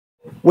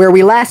Where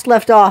we last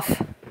left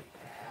off,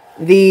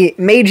 the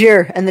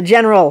Major and the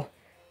General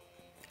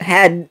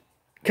had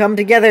come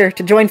together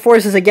to join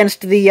forces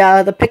against the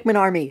Pikmin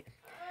army.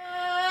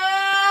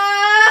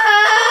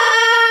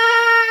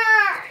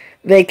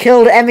 They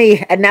killed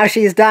Emmy, and now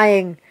she's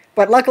dying.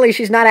 But luckily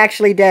she's not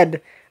actually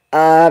dead,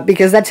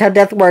 because that's how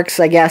death works,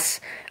 I guess.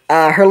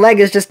 Her leg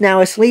is just now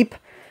asleep.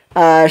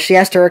 She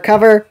has to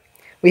recover.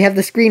 We have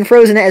the screen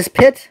frozen as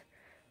Pit.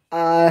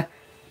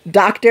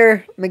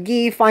 Dr.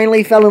 McGee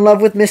finally fell in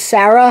love with Miss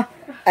Sarah,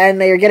 and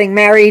they are getting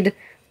married.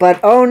 But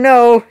oh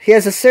no, he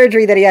has a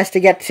surgery that he has to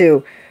get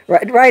to,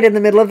 right in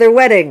the middle of their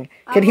wedding.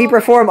 Can he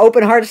perform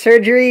open heart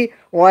surgery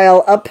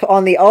while up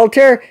on the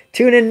altar?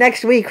 Tune in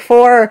next week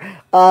for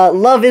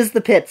Love is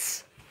the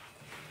Pits.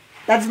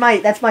 That's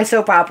my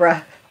soap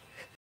opera.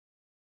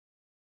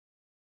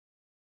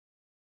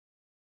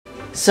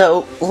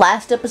 So,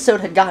 last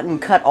episode had gotten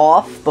cut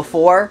off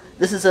before.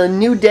 This is a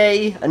new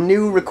day, a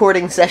new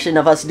recording session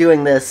of us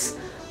doing this.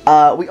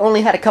 We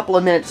only had a couple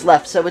of minutes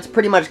left, so it's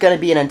pretty much going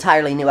to be an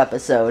entirely new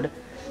episode.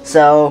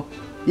 So,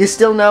 you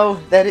still know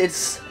that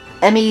it's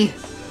Emmy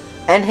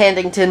and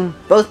Handington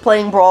both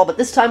playing Brawl, but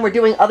this time we're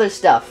doing other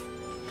stuff.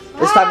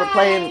 This time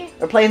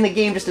we're playing the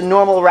game just a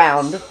normal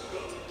round.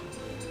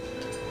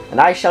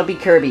 And I shall be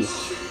Kirby.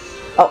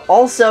 Oh,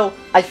 also,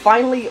 I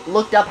finally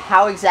looked up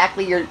how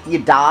exactly you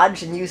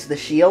dodge and use the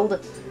shield.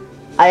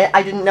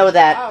 I didn't know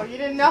that. Oh, you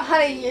didn't know how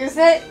to use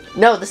it?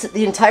 No,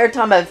 the entire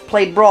time I've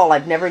played Brawl,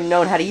 I've never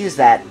known how to use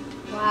that.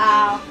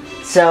 Wow.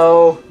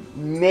 So,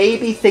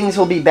 maybe things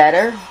will be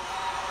better.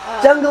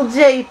 Jungle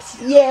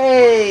Japes!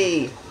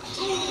 Yay!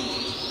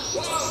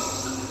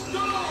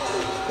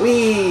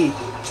 Whee!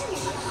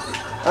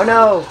 Oh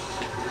no!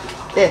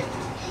 Eh.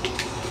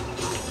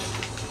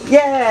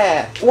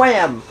 Yeah!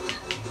 Wham!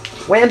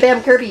 Wham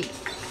bam Kirby!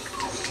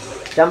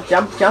 Jump,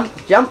 jump,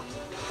 jump, jump!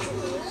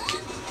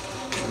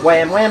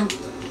 Wham wham!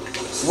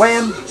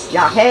 Wham!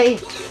 Yeah hey!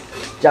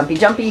 Jumpy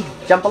jumpy!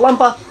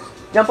 Jump-a-lumpa!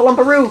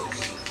 Jump-a-lumpa-roo!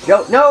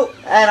 Go, no!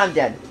 And I'm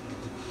dead.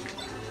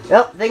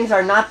 Well, things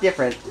are not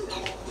different.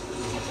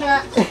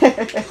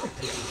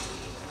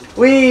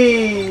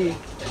 Whee!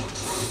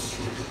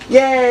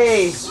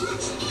 Yay!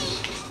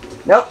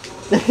 Nope.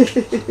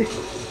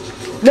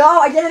 No,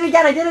 I did it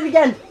again! I did it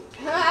again!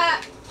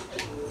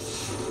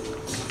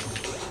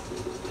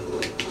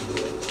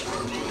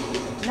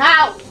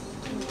 Now!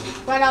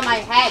 Right on my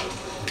head.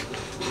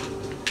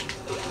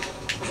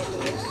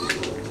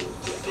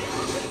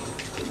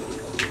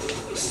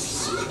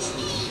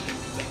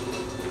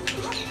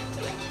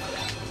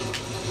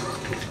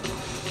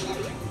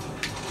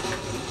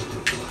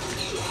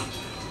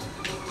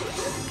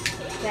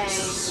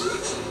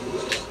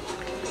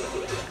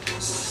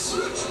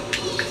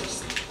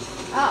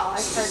 Oh,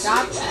 I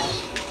forgot that.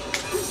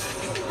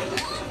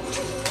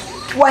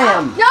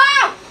 Wham!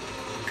 No!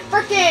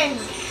 Frickin'!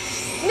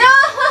 No!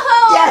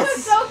 Yes! I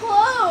was so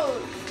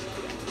close!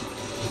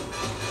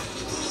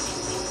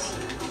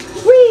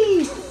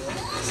 Whee!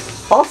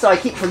 Also, I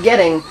keep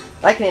forgetting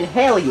I can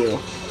inhale you.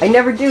 I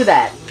never do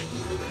that.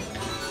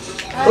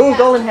 Oh, Ooh, yeah.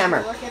 golden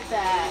hammer. Look at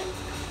that.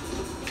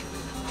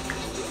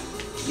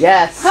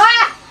 Yes.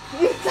 Ha!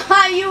 You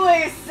thought you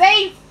were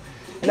safe!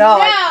 No,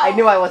 I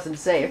knew I wasn't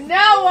safe.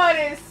 No one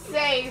is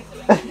safe!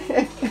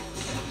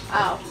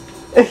 Oh.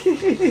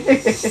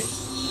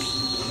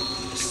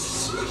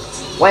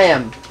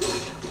 Wham!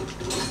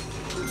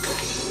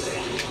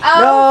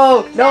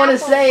 Oh, no, no one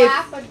is safe.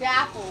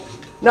 Dapple.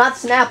 Not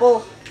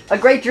Snapple. A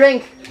great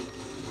drink.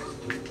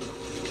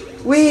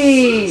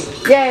 Whee!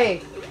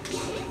 Yay!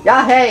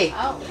 Yahey!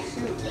 Oh,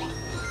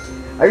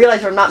 shoot. I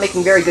realize we're not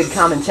making very good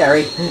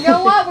commentary. You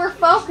know what? We're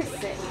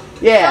focusing.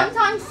 Yeah.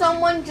 Sometimes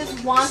someone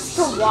just wants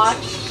to watch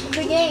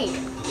the game.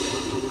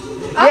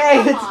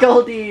 Yay, it's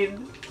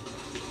Goldine.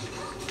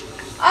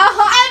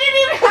 Oh, I didn't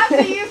even have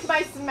to use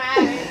my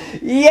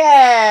smash.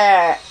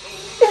 Yeah!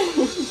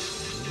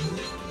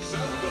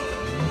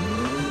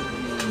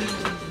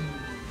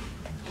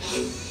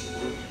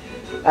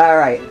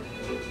 Alright.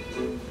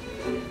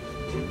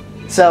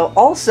 So,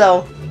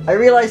 also, I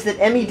realized that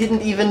Emmy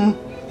didn't even...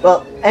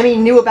 Well, Emmy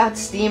knew about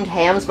steamed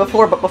hams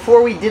before, but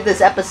before we did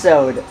this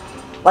episode,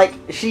 like,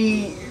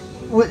 she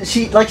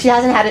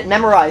hasn't had it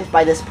memorized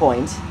by this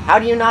point. How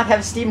do you not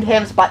have steamed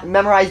hams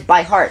memorized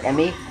by heart,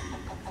 Emmy?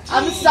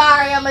 I'm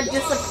sorry, I'm a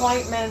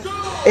disappointment.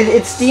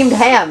 It's steamed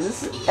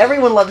hams.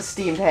 Everyone loves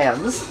steamed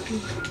hams.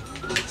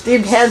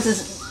 Steamed hams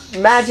is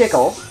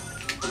magical.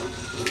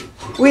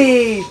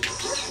 Whee!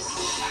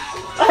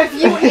 If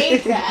you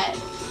ate that.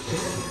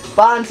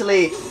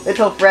 Barnsley,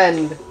 little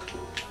friend.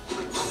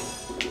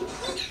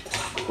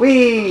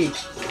 Whee!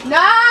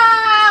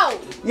 No!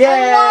 Yay!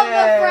 I love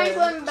the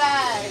Franklin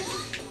bag.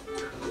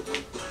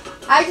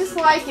 I just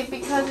like it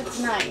because it's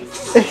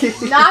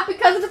nice. Not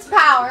because of its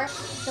power.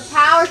 The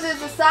powers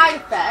is a side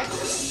effect.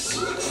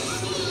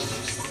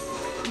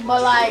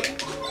 But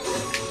like...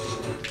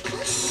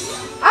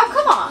 Oh,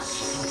 come on.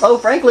 Oh,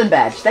 Franklin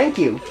badge, thank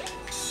you.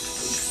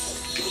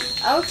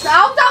 Oh,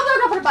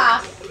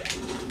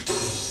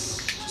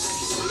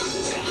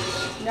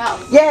 no.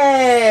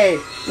 Yay!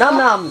 Nom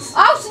noms.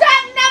 Oh,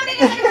 snap!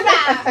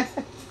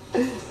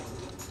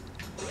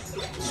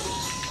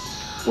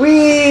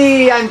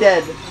 I'm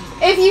dead.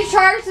 If you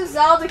charge the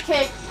Zelda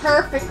cake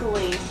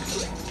perfectly,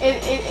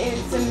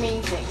 it's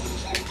amazing.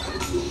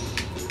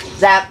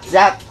 Zap,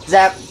 zap,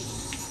 zap.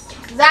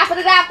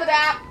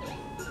 Zap-a-da-dap-a-dap.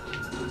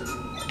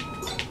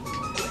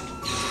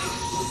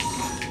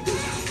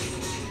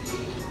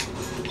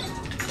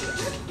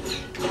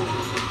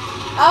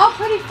 Oh,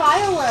 pretty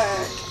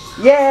firework.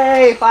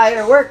 Yay,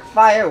 firework,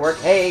 firework.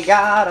 Hey,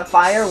 got a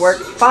firework,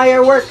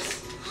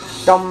 fireworks.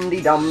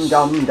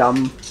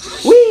 Dum-de-dum-dum-dum.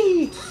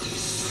 Whee!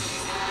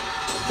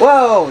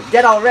 Whoa,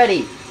 dead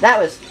already. That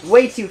was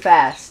way too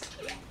fast.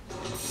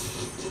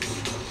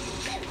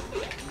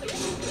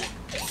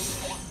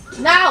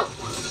 No!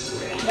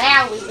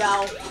 There we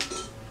go.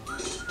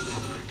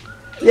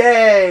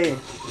 Yay!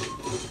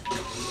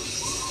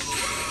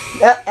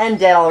 Yep, and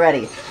dead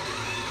already.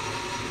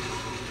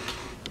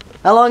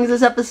 How long is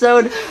this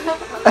episode?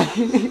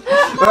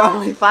 We're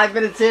only 5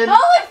 minutes in.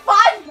 Only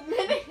 5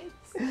 minutes!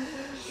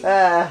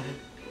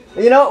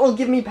 You know what will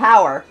give me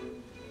power?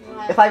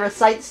 What? If I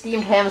recite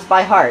steamed hams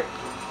by heart.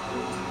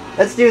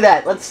 Let's do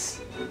that. What's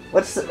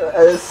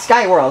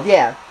Skyworld,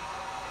 yeah.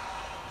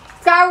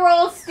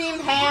 Skyworld,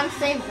 steamed ham,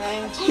 same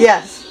thing.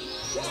 Yes.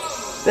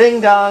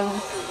 Ding dong.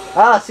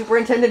 Ah,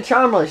 Superintendent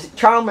Chalmers.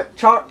 Try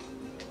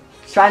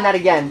that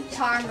again.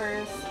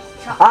 Charmers.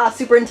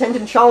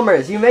 Superintendent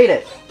Chalmers, you made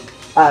it.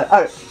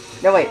 No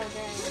wait.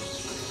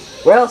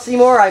 Well,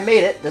 Seymour, I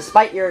made it,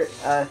 despite your,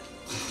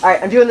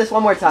 Alright, I'm doing this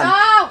one more time.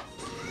 No!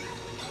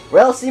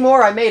 Well,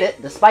 Seymour, I made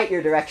it, despite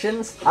your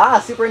directions.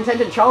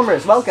 Superintendent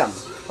Chalmers, welcome.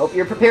 Hope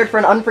you're prepared for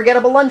an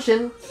unforgettable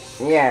luncheon.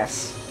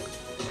 Yes.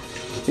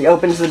 He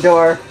opens the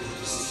door.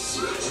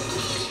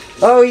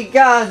 Oh, ye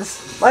gods!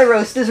 My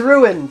roast is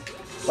ruined!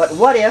 But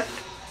what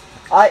if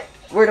I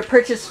were to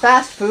purchase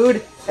fast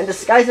food and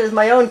disguise it as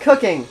my own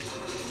cooking?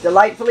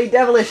 Delightfully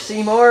devilish,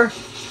 Seymour.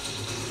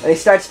 And he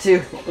starts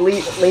to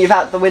leave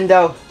out the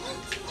window.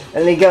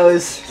 And he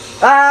goes,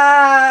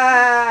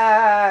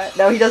 ah!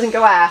 No, he doesn't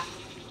go, ah.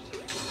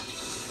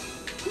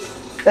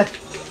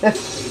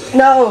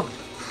 No!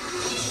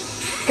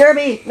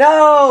 Kirby,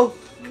 no!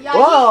 Yeah,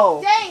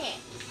 Whoa! Dang it!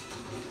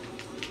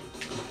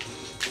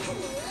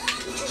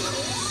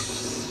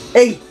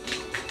 Hey!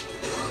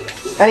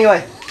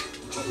 Anyway,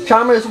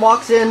 Chalmers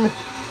walks in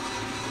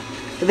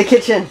to the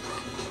kitchen.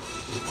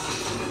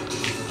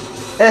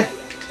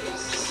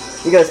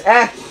 He goes,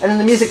 and then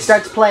the music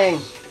starts playing.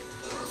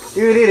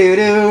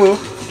 Do-do-do-do.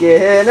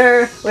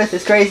 Skinner, with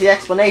his crazy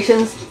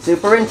explanations.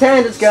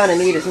 Superintendent's gonna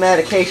need his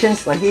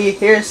medications. When he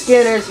hears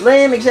Skinner's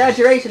lame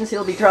exaggerations,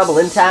 he'll be trouble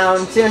in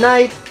town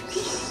tonight.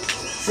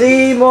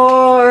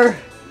 Seymour!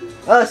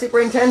 Oh,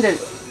 Superintendent,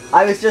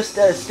 I was just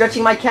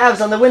stretching my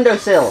calves on the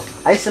windowsill.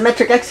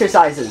 Isometric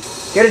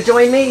exercises. Care to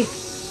join me?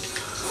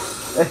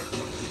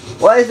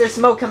 Why is there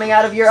smoke coming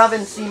out of your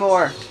oven,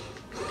 Seymour?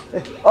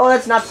 Oh,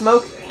 that's not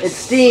smoke. It's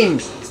steam.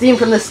 Steam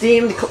from the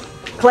steamed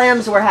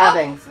clams we're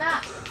having. Oh,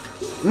 snap.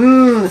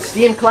 Mmm,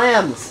 steamed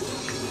clams.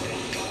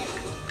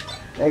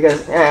 There he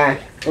goes,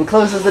 and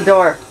closes the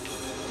door.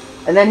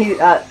 And then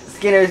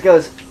Skinner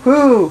goes,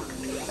 whoo!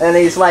 And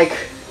he's like,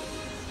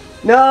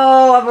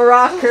 no, I'm a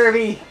rock,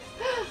 Kirby.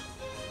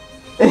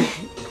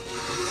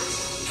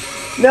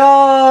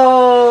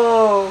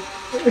 No!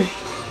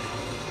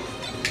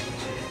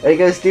 There he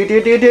goes, do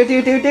do do do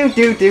do do do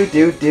do do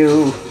do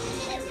do.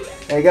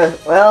 There he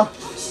goes, well,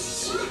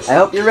 I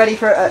hope you're ready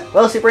for,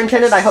 well,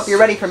 Superintendent, I hope you're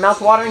ready for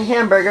mouth-watering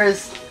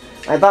hamburgers.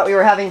 I thought we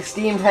were having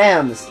steamed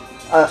hams.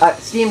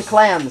 Steamed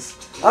clams.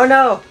 Oh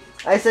no!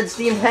 I said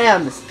steamed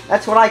hams.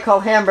 That's what I call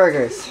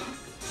hamburgers.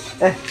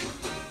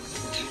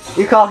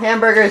 You call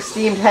hamburgers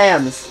steamed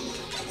hams.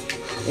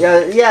 He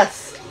goes,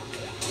 yes.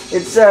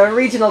 It's a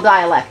regional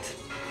dialect.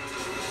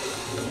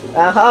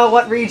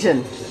 What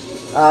region?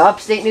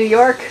 Upstate New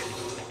York?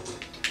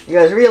 He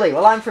goes, really?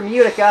 Well, I'm from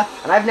Utica,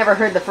 and I've never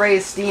heard the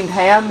phrase steamed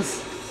hams.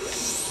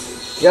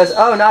 He goes,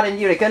 oh, not in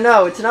Utica.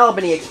 No, it's an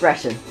Albany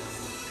expression.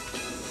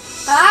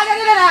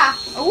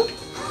 Oh.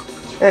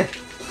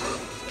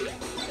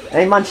 And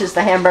he munches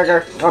the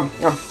hamburger. You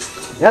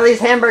know, these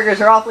hamburgers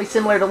are awfully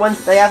similar to ones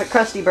that they have at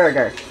Krusty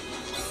Burger.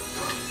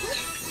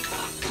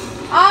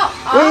 Oh.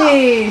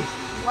 Whee!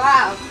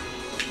 Wow.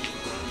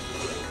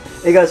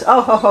 He goes,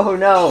 oh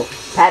no,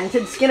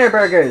 patented Skinner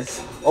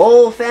burgers,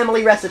 old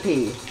family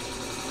recipe.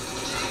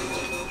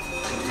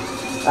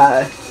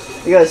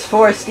 He goes,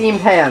 4 steamed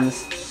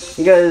hams.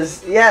 He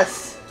goes,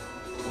 yes.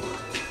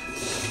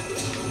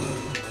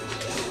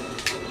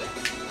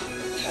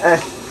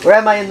 Where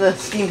am I in the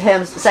steamed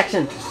hams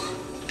section?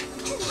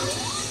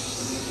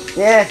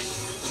 Yeah.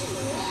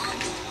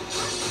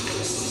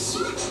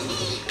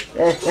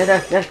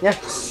 Yeah.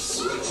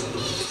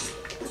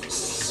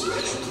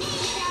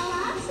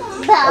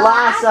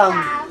 Blossom.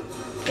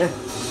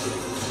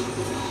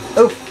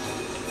 Oof.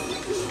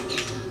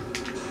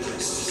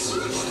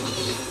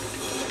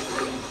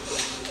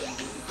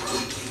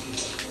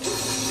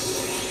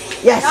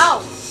 Yes.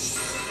 No.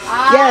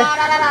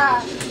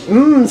 Yeah.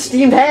 Mmm,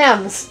 steamed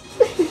hams.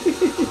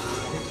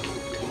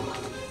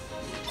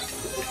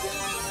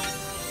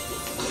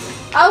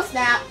 Oh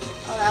snap.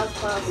 Oh, that was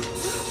close.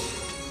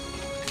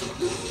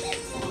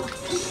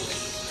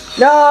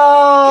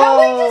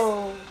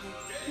 No!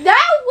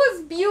 That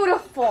was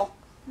beautiful.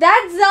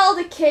 That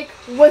Zelda kick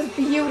was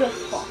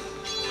beautiful.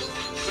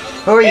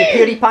 Who are you,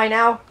 PewDiePie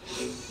now?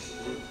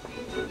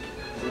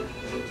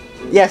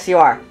 Yes, you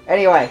are.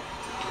 Anyway,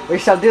 we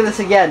shall do this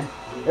again.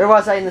 Where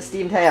was I in the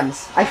steamed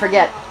hams? I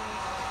forget.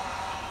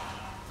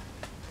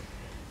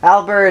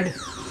 Halberd.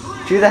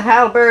 To the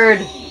halberd.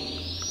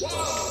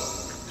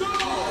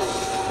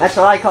 That's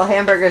what I call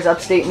hamburgers,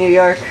 upstate New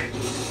York.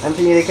 I'm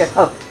from Utica.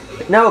 Oh,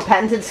 no,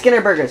 patented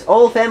Skinner burgers.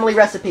 Old family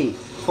recipe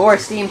for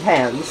steamed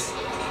hams.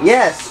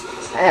 Yes,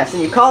 yes,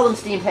 and you call them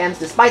steamed hams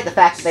despite the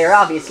fact that they are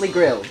obviously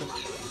grilled.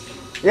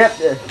 Yep.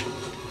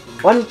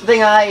 One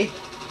thing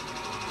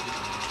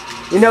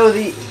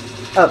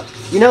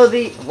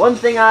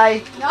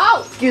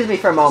No! Excuse me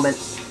for a moment.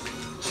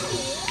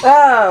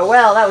 Oh,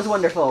 well, that was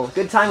wonderful.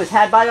 Good time was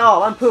had by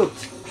all. I'm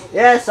pooped.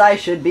 Yes, I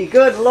should be.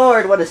 Good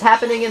Lord, what is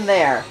happening in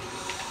there?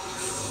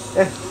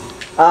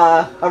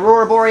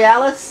 Aurora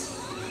Borealis?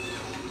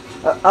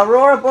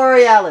 Aurora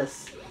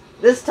Borealis.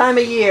 This time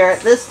of year,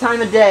 this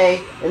time of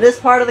day, in this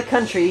part of the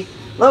country,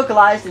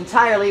 localized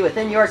entirely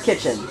within your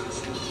kitchen.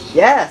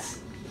 Yes.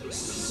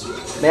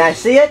 May I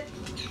see it?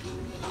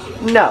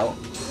 No.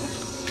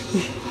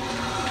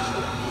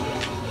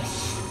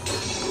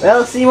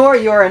 Well, Seymour,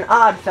 you're an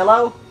odd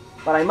fellow,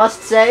 but I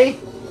must say,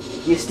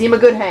 you steam a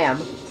good ham.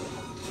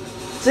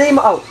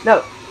 Seymour, oh,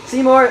 no.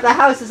 Seymour, the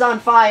house is on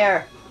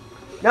fire.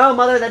 No,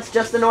 Mother, that's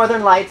just the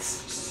Northern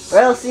Lights.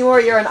 Well, Seymour,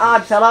 you're an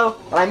odd fellow,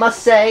 but I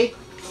must say,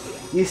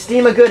 you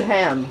steam a good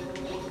ham.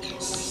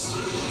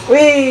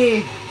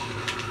 Whee!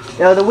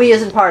 No, the wee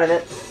isn't part of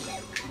it.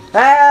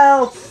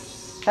 Help!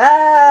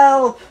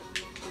 Help!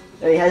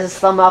 There he has his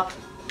thumb up,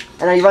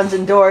 and then he runs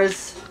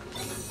indoors.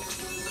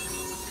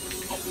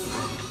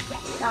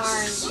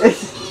 Darn.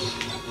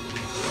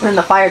 And then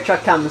the fire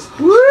truck comes.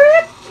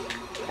 Whoop!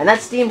 And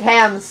that's steamed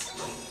hams.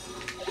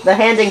 The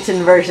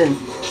Handington version.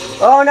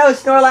 Oh no,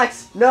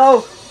 Snorlax!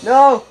 No!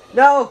 No!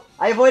 No!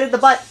 I avoided the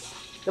butt!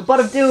 The butt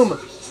of doom!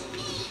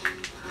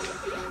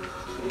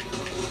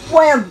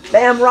 Wham!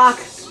 Bam! Rock!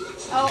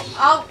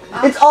 Oh.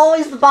 It's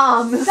always the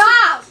bombs!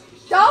 Stop!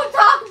 Don't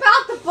talk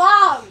about the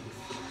bombs!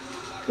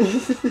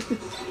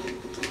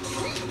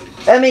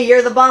 Emmy,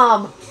 you're the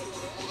bomb!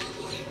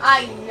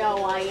 I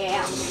know I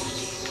am.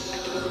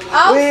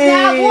 Oh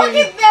snap! Look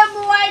at them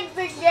legs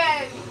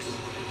again!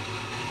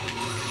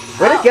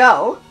 Where'd it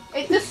go?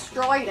 It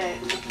destroyed it.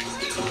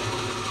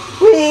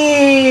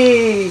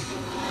 Whee!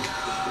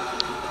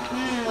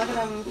 Look at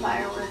them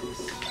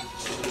fireworks.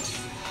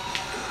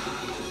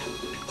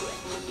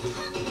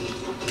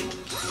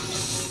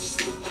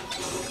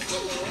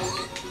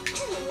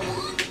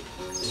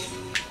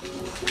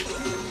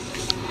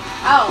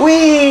 Oh.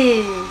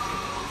 Whee!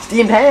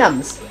 Steamed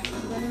hams.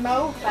 Didn't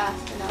move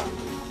fast enough.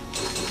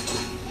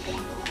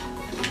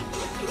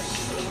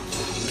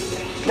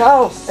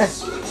 No!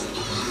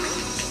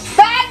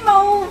 Bad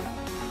move!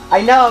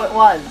 I know it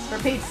was, for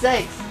Pete's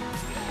sakes.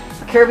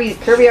 Kirby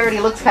already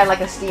looks kind of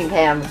like a steamed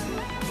ham.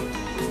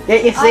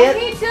 Can't you see it?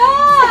 He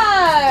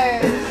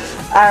does!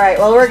 Alright,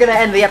 well we're gonna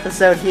end the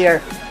episode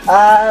here.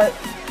 Well,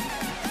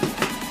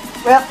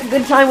 a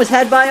good time was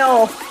had by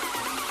all.